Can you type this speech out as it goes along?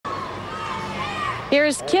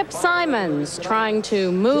Here's Kip Simons trying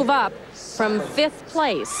to move up from 5th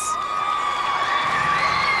place.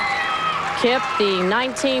 Kip, the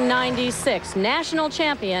 1996 national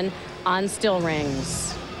champion on still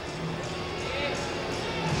rings.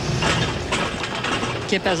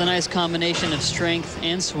 Kip has a nice combination of strength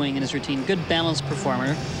and swing in his routine. Good balanced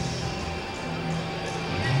performer.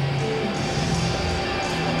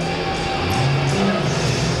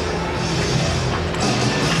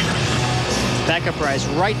 Back up rise,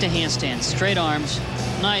 right to handstand, straight arms,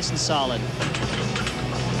 nice and solid.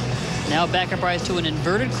 Now back up rise to an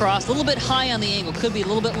inverted cross, a little bit high on the angle, could be a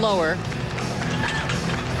little bit lower.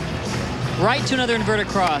 Right to another inverted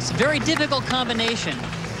cross, very difficult combination.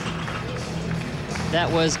 That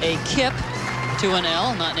was a Kip to an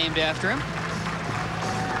L, not named after him.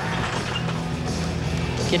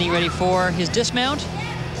 Getting ready for his dismount.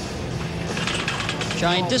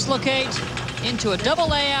 Giant dislocate into a double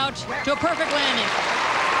layout to a perfect landing.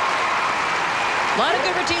 A lot of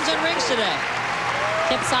good routines on rings today.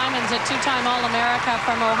 Kip Simons, a two-time All-America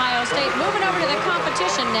from Ohio State, moving over to the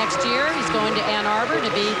competition next year. He's going to Ann Arbor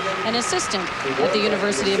to be an assistant at the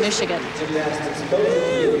University of Michigan. Gymnastics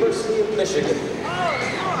coach, University of Michigan.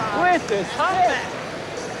 With the top.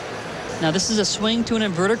 Now this is a swing to an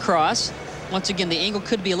inverted cross. Once again, the angle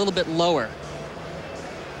could be a little bit lower.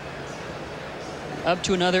 Up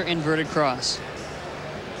to another inverted cross.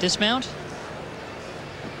 Dismount.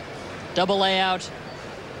 Double layout.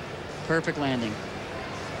 Perfect landing.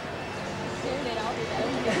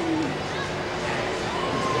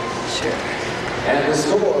 Sure. And the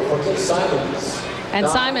score for Kip Simons. And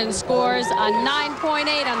Simons scores a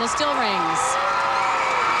 9.8 on the still rings.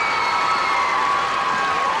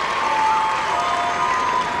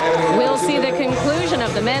 We'll see the conclusion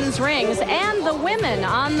of the men's rings and the women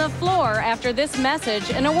on the floor after this message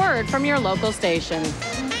and a word from your local station.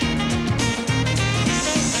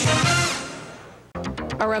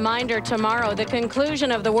 A reminder, tomorrow, the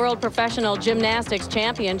conclusion of the World Professional Gymnastics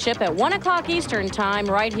Championship at 1 o'clock Eastern Time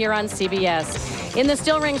right here on CBS. In the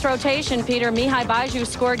still rings rotation, Peter, Mihai Baju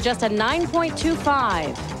scored just a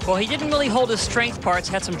 9.25. Well, he didn't really hold his strength parts,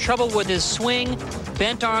 had some trouble with his swing,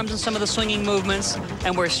 bent arms in some of the swinging movements,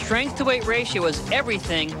 and where strength to weight ratio is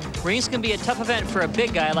everything, rings can be a tough event for a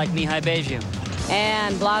big guy like Mihai Baju.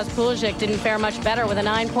 And Blaž Puljic didn't fare much better with a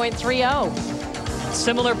 9.30.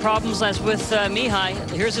 Similar problems as with Mihai.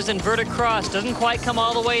 Here's his inverted cross. Doesn't quite come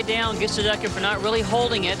all the way down. Gets deducted for not really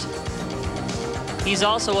holding it. He's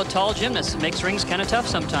also a tall gymnast. Makes rings kind of tough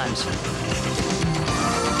sometimes.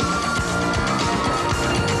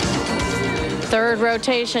 Third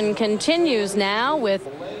rotation continues now with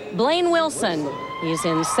Blaine Wilson. He's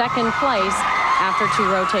in 2nd place after 2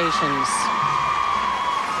 rotations.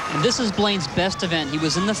 And this is Blaine's best event. He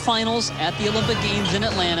was in the finals at the Olympic Games in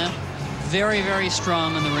Atlanta. Very, very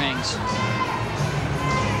strong on the rings.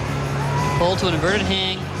 Pull to an inverted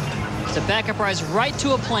hang. It's a back up rise right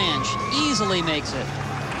to a planche. Easily makes it.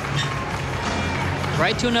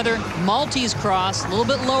 Right to another Maltese cross, a little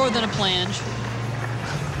bit lower than a planche.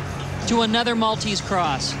 To another Maltese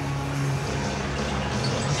cross.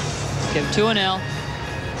 Give to an L.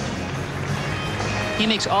 He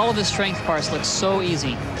makes all of his strength parts look so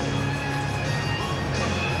easy.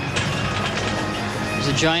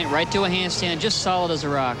 There's a giant right to a handstand, just solid as a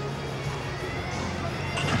rock.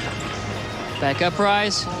 Back up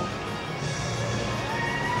rise.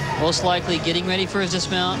 Most likely getting ready for his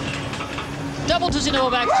dismount. Double twisting double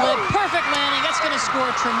back flip, perfect landing. That's going to score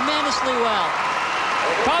tremendously well.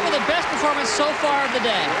 Probably the best performance so far of the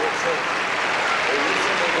day.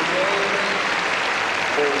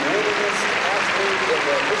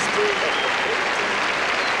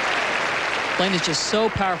 Blaine is just so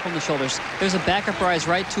powerful in the shoulders. There's a back up rise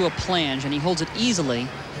right to a planche, and he holds it easily.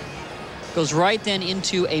 Goes right then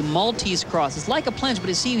into a Maltese cross. It's like a planche, but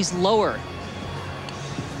you see he's lower.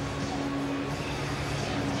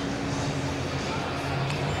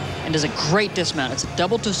 And does a great dismount. It's a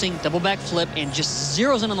double twisting, double back flip, and just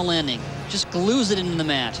zeroes in on the landing. Just glues it into the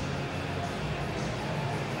mat.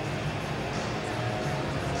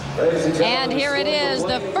 And here it is,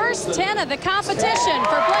 the first 10 of the competition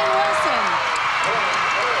for Blaine Wilson.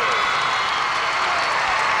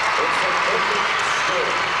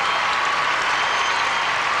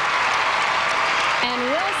 And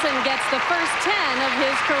Wilson gets the first 10 of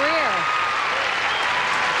his career.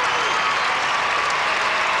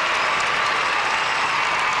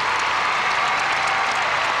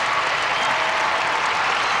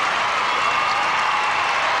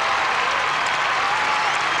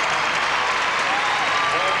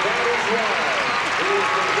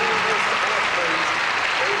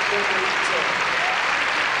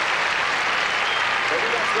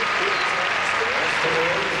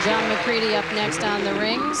 John Macready up next on the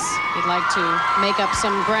rings. He'd like to make up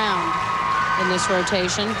some ground in this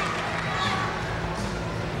rotation.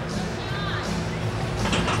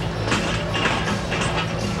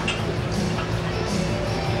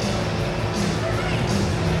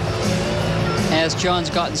 As John's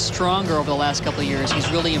gotten stronger over the last couple of years, he's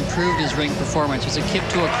really improved his ring performance. There's a kip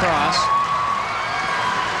to a cross.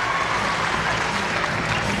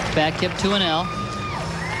 Back kip to an L.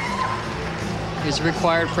 Here's a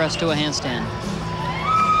required press to a handstand.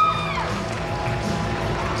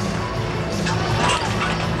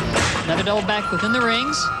 Another double back within the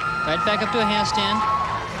rings. Right back up to a handstand.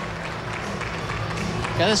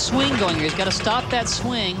 Got a swing going here. He's got to stop that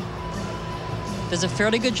swing. Does a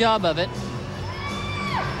fairly good job of it.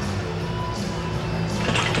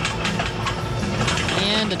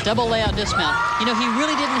 And a double layout dismount. You know, he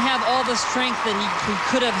really didn't have all the strength that he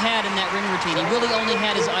could have had in that ring routine. He really only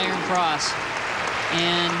had his iron cross.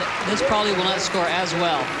 And this probably will not score as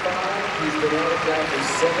well.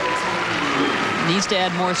 Needs to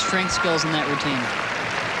add more strength skills in that routine.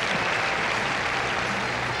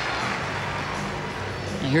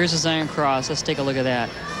 Now here's his iron cross. Let's take a look at that.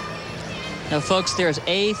 Now, folks, there's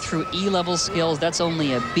A through E level skills. That's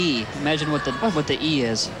only a B. Imagine what the E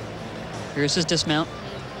is. Here's his dismount.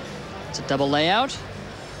 It's a double layout.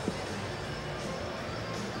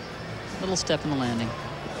 Little step in the landing.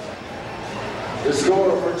 The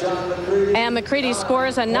score for John Macready. And Macready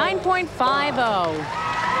scores a 9.50.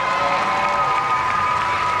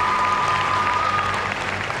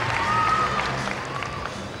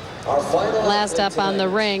 Our final Last up on the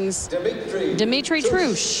rings, Dmitri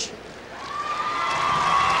Trush.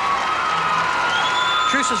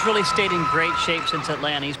 Trush has really stayed in great shape since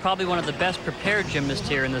Atlanta. He's probably one of the best prepared gymnasts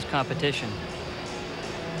here in this competition.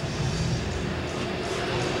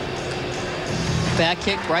 Back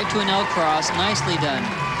kick right to an L cross. Nicely done.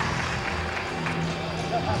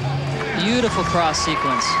 Beautiful cross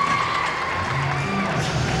sequence.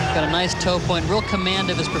 Got a nice toe point. Real command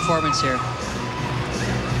of his performance here.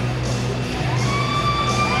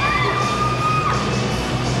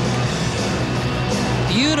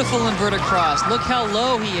 Beautiful inverted cross. Look how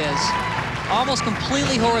low he is. Almost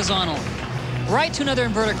completely horizontal. Right to another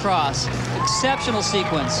inverted cross. Exceptional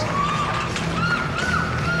sequence.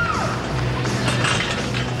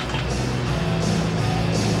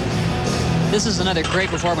 This is another great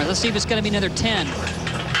performance. Let's see if it's going to be another 10.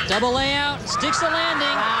 Double layout, sticks the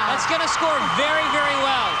landing. Wow. That's going to score very, very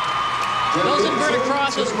well. Those inverted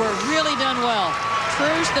crosses were really done well.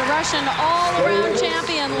 Trush, the Russian all-around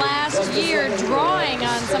champion last year, drawing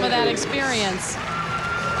on some of that experience.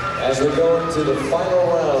 As we go into the final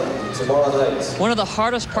round tomorrow night. One of the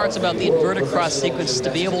hardest parts about the inverted cross sequence is to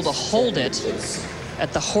be able to hold it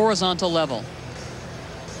at the horizontal level.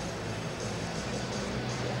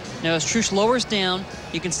 Now, as Trush lowers down,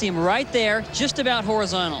 you can see him right there, just about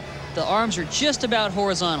horizontal. The arms are just about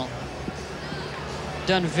horizontal.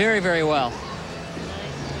 Done very, very well.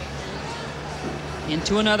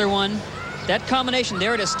 Into another one. That combination,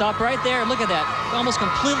 there it is, stop right there. Look at that, almost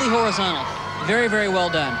completely horizontal. Very, very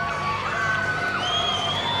well done.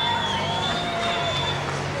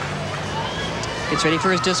 Gets ready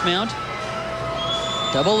for his dismount.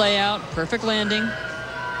 Double layout, perfect landing.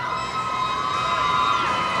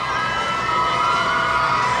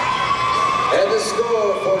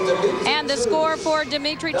 And the score for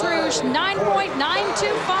Dmitri Trush, 9.925.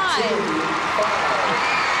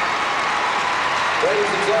 Ladies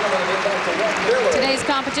and gentlemen, get back to 1 Miller. Today's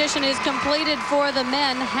competition is completed for the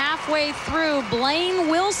men. Halfway through, Blaine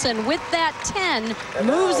Wilson with that 10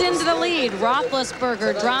 moves into the lead.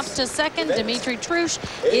 Roethlisberger drops to second. Dmitri Trush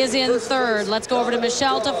is in third. Let's go over to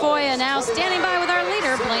Michelle Tafoya now, standing by with our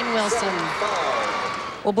leader, Blaine Wilson.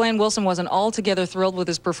 Well, Blaine Wilson wasn't altogether thrilled with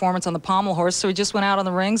his performance on the pommel horse, so he just went out on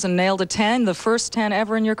the rings and nailed a 10, the first 10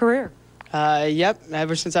 ever in your career. Yep,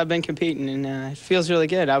 ever since I've been competing, and it feels really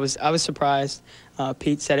good. I was surprised.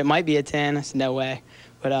 Pete said it might be a 10. I said no way,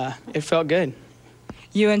 but it felt good.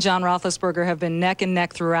 You and John Roethlisberger have been neck and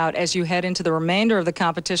neck throughout. As you head into the remainder of the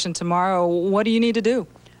competition tomorrow, what do you need to do?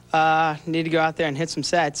 Need to go out there and hit some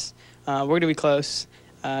sets. We're going to be close.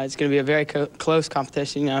 It's going to be a very close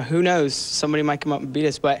competition. You know, who knows? Somebody might come up and beat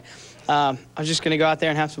us, but I'm just going to go out there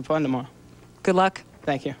and have some fun tomorrow. Good luck.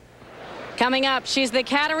 Thank you. Coming up, she's the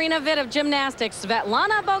Katarina Witt of gymnastics.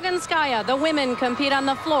 Svetlana Boganskaya. The women compete on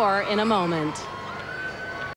the floor in a moment.